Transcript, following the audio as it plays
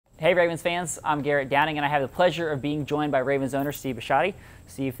Hey Ravens fans, I'm Garrett Downing and I have the pleasure of being joined by Ravens owner Steve Bisciotti.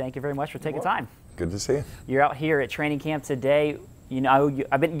 Steve, thank you very much for taking time. Good to see you. You're out here at training camp today. You know,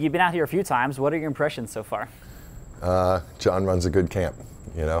 you've been out here a few times. What are your impressions so far? John runs a good camp.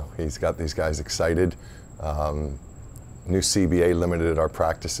 You know, he's got these guys excited. New CBA limited our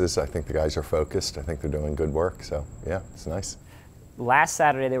practices. I think the guys are focused. I think they're doing good work. So yeah, it's nice. Last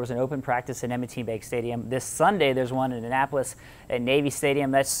Saturday there was an open practice in M&T Bank Stadium. This Sunday there's one in Annapolis at Navy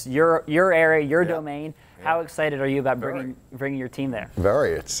Stadium. That's your area, your domain. How excited are you about bringing your team there?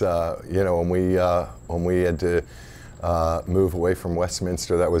 Very. It's you know, when we had to move away from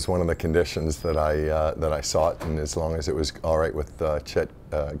Westminster, that was one of the conditions that I sought, and as long as it was all right with Chet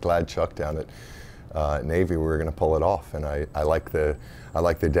Gladchuck down at Navy, we were going to pull it off. And I like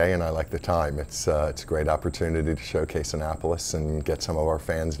the day and I like the time. It's a great opportunity to showcase Annapolis and get some of our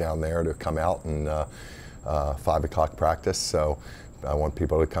fans down there to come out and 5 o'clock practice. So I want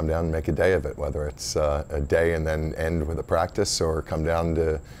people to come down and make a day of it, whether it's a day and then end with a practice, or come down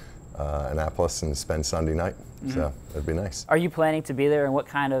to Annapolis and spend Sunday night. So that'd be nice. Are you planning to be there, and what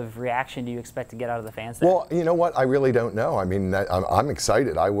kind of reaction do you expect to get out of the fans there? Well, you know what? I really don't know. I mean, I'm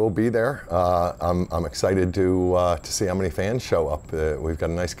excited. I will be there. I'm excited to see how many fans show up. We've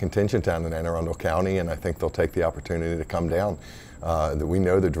got a nice contingent down in Anne Arundel County, and I think they'll take the opportunity to come down. We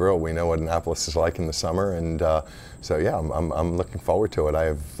know the drill. We know what Annapolis is like in the summer, and so yeah, I'm looking forward to it.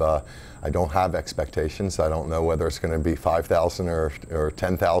 I don't have expectations. I don't know whether it's going to be 5,000 or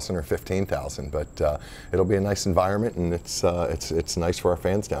 10,000 or 15,000, but it'll be a nice environment, and it's nice for our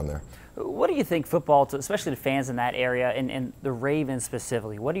fans down there. What do you think football, especially to fans in that area, and the Ravens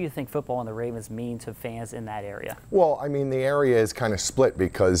specifically, what do you think football and the Ravens mean to fans in that area? Well, I mean, the area is kind of split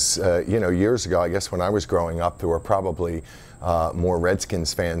because, you know, years ago, I guess when I was growing up, there were probably more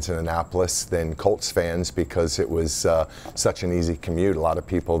Redskins fans in Annapolis than Colts fans, because it was such an easy commute. A lot of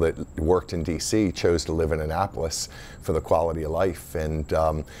people that worked in D.C. chose to live in Annapolis for the quality of life, and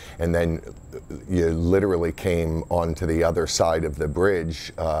then you literally came onto the other side of the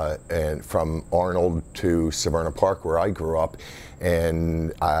bridge, and from Arnold to Severna Park, where I grew up,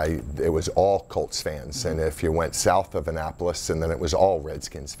 and it was all Colts fans. And if you went south of Annapolis, and then it was all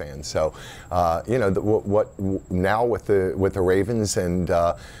Redskins fans. So you know, now with the Ravens, and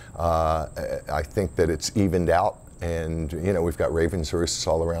I think that it's evened out. And you know, we've got Ravens roosts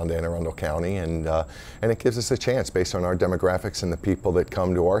all around Anne Arundel County, and it gives us a chance based on our demographics and the people that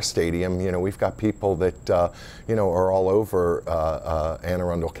come to our stadium. You know, we've got people that you know, are all over Anne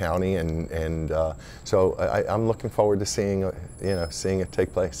Arundel County, and so I'm looking forward to seeing it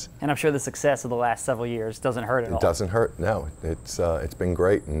take place. And I'm sure the success of the last several years doesn't hurt at all. It doesn't hurt. No, it's been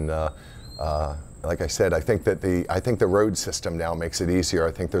great, and like I said, I think the road system now makes it easier.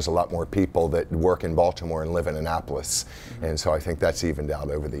 I think there's a lot more people that work in Baltimore and live in Annapolis, and so I think that's evened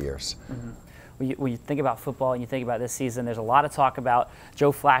out over the years. When you think about football and you think about this season, there's a lot of talk about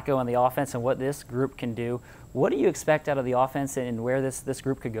Joe Flacco and the offense and what this group can do. What do you expect out of the offense and where this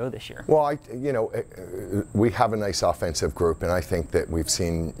group could go this year? Well, you know, we have a nice offensive group, and I think that we've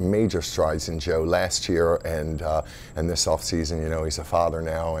seen major strides in Joe last year and this offseason. You know, he's a father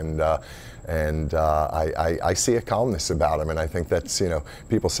now, and I see a calmness about him, and I think that's, you know,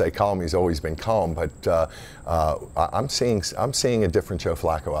 people say calm. He's always been calm, but I'm seeing a different Joe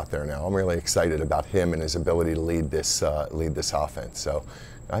Flacco out there now. I'm really excited about him and his ability to lead this offense. So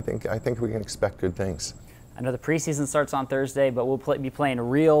I think we can expect good things. I know the preseason starts on Thursday, but we'll be playing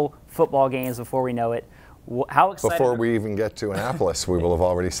real football games before we know it. How excited? Before we even get to Annapolis, we will have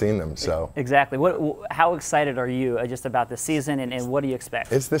already seen them. So exactly. How excited are you just about this season, and what do you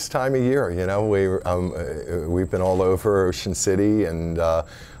expect? It's this time of year. You know, we've been all over Ocean City and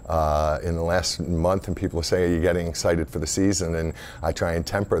in the last month, and people say, "Are you getting excited for the season?" And I try and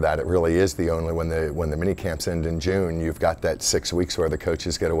temper that. It really is when the mini camps end in June. You've got that 6 weeks where the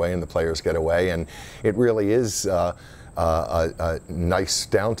coaches get away and the players get away, and it really is a nice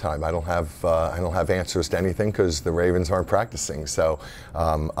downtime. I don't have answers to anything because the Ravens aren't practicing. So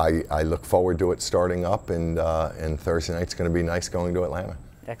I look forward to it starting up, and Thursday night's going to be nice going to Atlanta.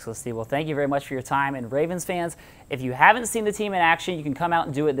 Excellent, Steve. Well, thank you very much for your time. And Ravens fans, if you haven't seen the team in action, you can come out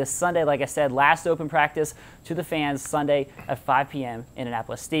and do it this Sunday. Like I said, last open practice to the fans Sunday at 5 p.m. in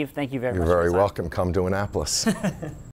Annapolis. Steve, thank you very much. You're very welcome. Come to Annapolis.